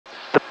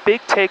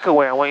big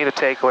takeaway I want you to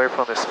take away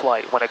from this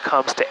flight when it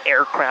comes to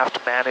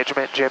aircraft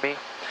management, Jimmy,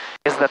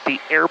 is that the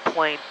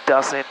airplane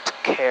doesn't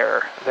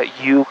care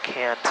that you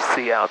can't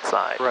see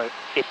outside. Right.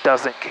 It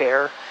doesn't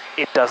care.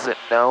 It doesn't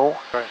know.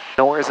 Right.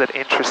 Nor is it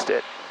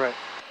interested. Right.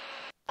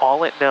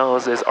 All it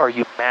knows is, are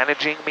you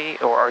managing me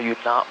or are you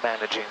not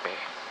managing me?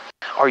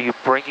 Are you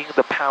bringing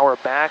the power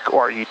back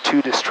or are you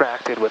too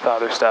distracted with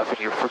other stuff and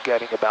you're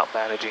forgetting about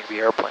managing the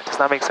airplane? Does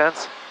that make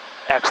sense?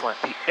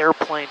 Excellent. The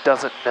airplane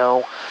doesn't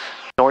know,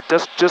 nor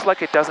does, just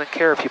like it doesn't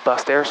care if you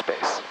bust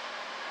airspace.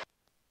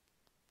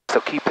 So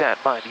keep that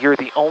in mind. You're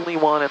the only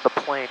one in the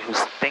plane who's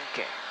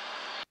thinking.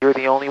 You're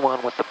the only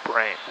one with the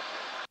brain.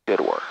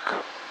 Good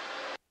work.